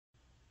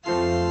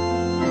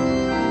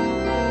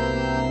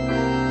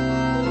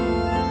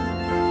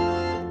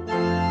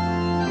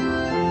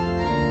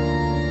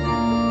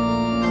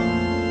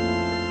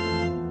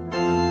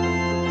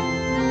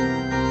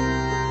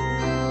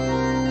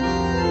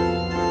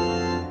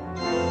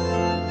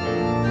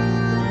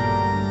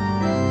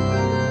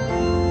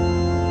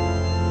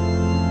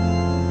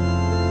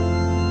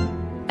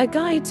A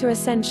Guide to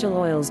Essential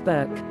Oils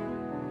book.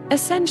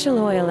 Essential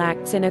oil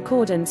acts in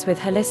accordance with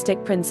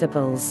holistic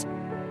principles.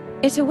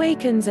 It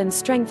awakens and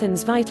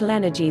strengthens vital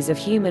energies of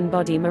human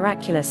body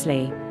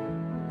miraculously.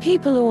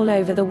 People all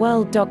over the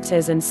world,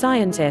 doctors and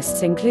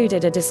scientists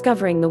included, are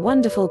discovering the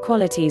wonderful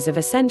qualities of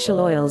essential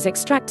oils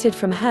extracted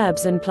from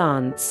herbs and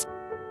plants.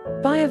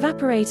 By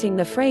evaporating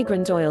the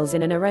fragrant oils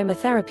in an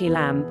aromatherapy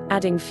lamp,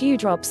 adding few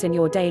drops in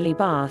your daily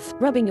bath,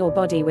 rubbing your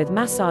body with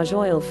massage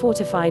oil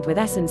fortified with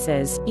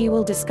essences, you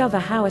will discover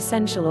how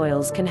essential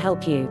oils can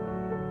help you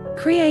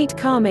create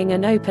calming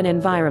and open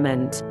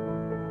environment,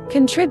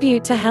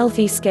 contribute to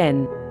healthy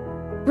skin,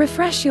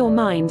 refresh your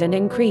mind and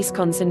increase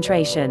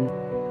concentration,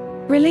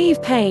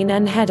 relieve pain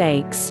and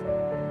headaches,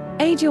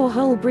 aid your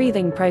whole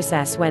breathing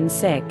process when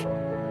sick,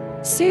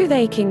 soothe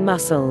aching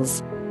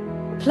muscles,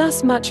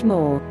 plus much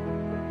more.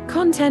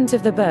 Content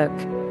of the book.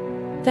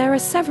 There are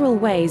several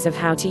ways of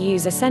how to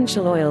use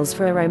essential oils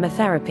for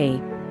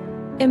aromatherapy.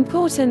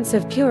 Importance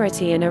of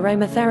purity in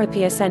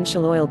aromatherapy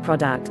essential oil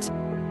product.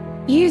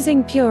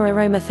 Using pure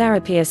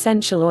aromatherapy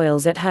essential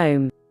oils at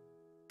home.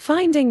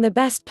 Finding the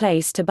best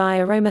place to buy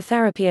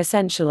aromatherapy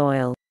essential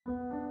oil.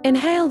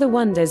 Inhale the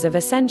wonders of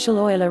essential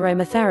oil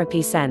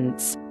aromatherapy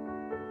scents.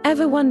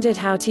 Ever wondered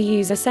how to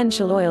use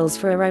essential oils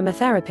for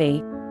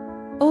aromatherapy?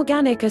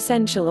 Organic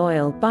essential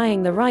oil,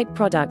 buying the right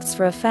products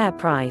for a fair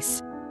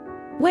price.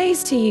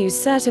 Ways to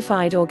use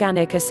certified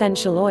organic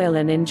essential oil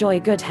and enjoy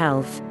good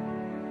health.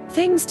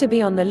 Things to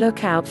be on the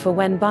lookout for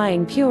when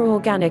buying pure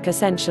organic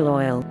essential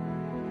oil.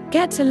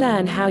 Get to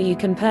learn how you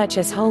can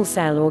purchase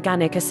wholesale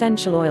organic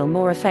essential oil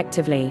more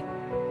effectively.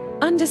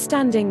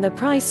 Understanding the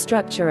price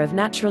structure of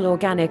natural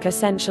organic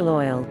essential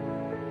oil.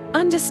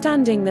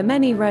 Understanding the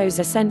many rose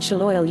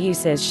essential oil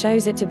uses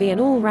shows it to be an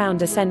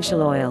all-round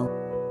essential oil.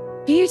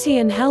 Beauty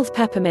and health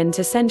peppermint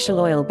essential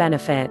oil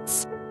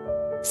benefits.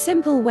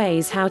 Simple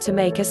ways how to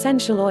make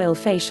essential oil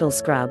facial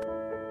scrub.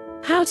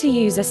 How to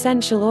use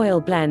essential oil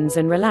blends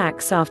and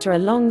relax after a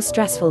long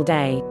stressful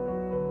day.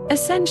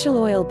 Essential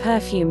oil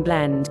perfume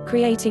blend,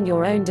 creating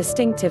your own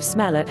distinctive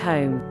smell at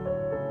home.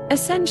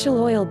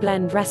 Essential oil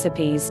blend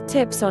recipes,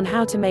 tips on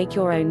how to make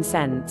your own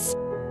scents.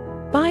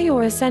 Buy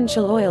your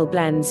essential oil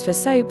blends for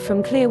soap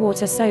from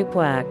Clearwater Soap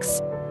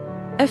Works.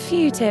 A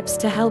few tips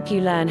to help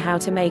you learn how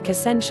to make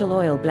essential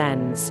oil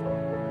blends.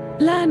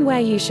 Learn where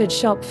you should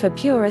shop for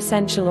pure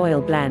essential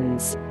oil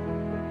blends.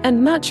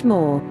 And much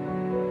more.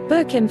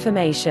 Book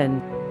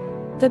information.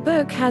 The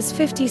book has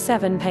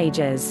 57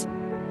 pages.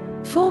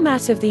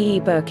 Format of the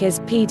ebook is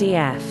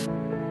PDF.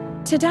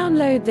 To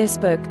download this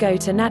book, go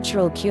to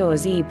Natural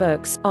Cures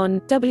eBooks on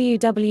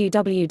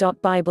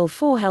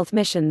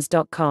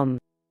www.bible4healthmissions.com.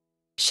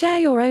 Share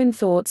your own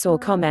thoughts or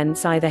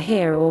comments either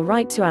here or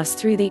write to us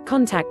through the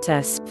Contact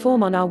Us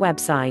form on our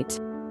website.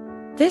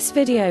 This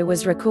video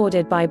was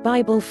recorded by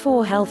Bible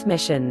for Health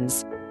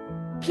Missions.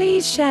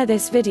 Please share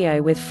this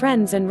video with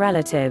friends and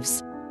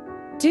relatives.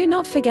 Do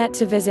not forget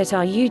to visit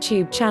our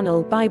YouTube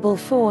channel Bible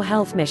for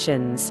Health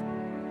Missions.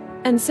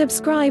 And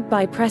subscribe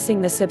by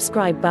pressing the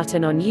subscribe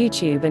button on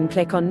YouTube and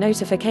click on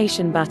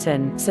notification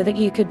button so that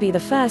you could be the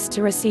first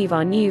to receive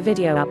our new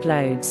video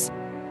uploads.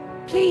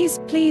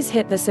 Please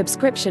hit the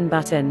subscription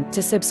button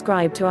to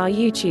subscribe to our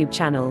YouTube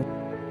channel.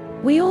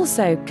 We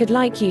also could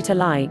like you to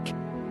like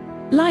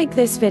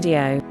this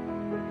video.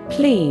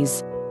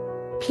 Please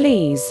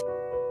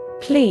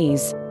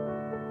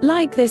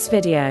like this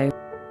video.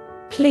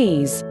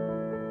 Please.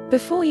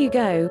 Before you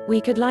go, we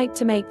could like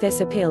to make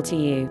this appeal to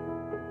you.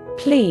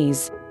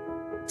 Please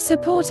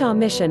support our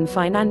mission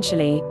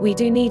financially. We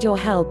do need your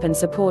help and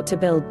support to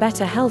build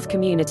better health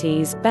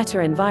communities,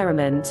 better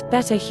environment,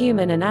 better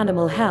human and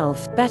animal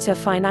health, better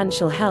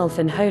financial health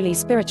and holy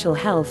spiritual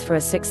health for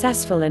a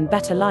successful and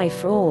better life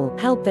for all,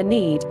 help the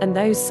need, and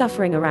those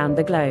suffering around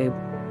the globe.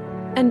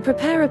 And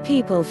prepare a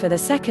people for the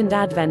second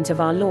advent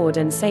of our Lord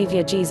and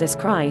Savior Jesus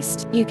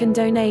Christ. You can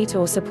donate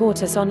or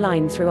support us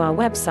online through our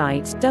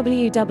website,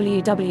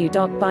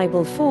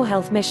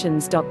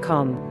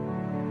 www.bible4healthmissions.com.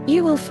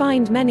 You will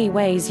find many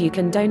ways you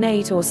can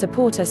donate or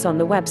support us on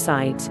the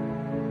website.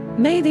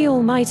 May the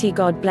Almighty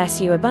God bless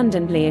you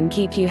abundantly and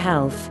keep you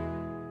health.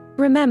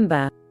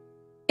 Remember,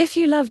 if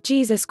you love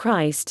Jesus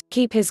Christ,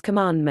 keep His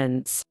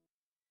commandments.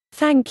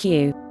 Thank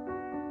you.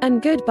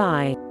 And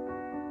goodbye.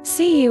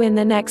 See you in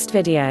the next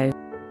video.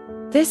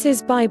 This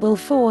is Bible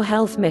for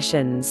Health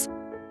Missions.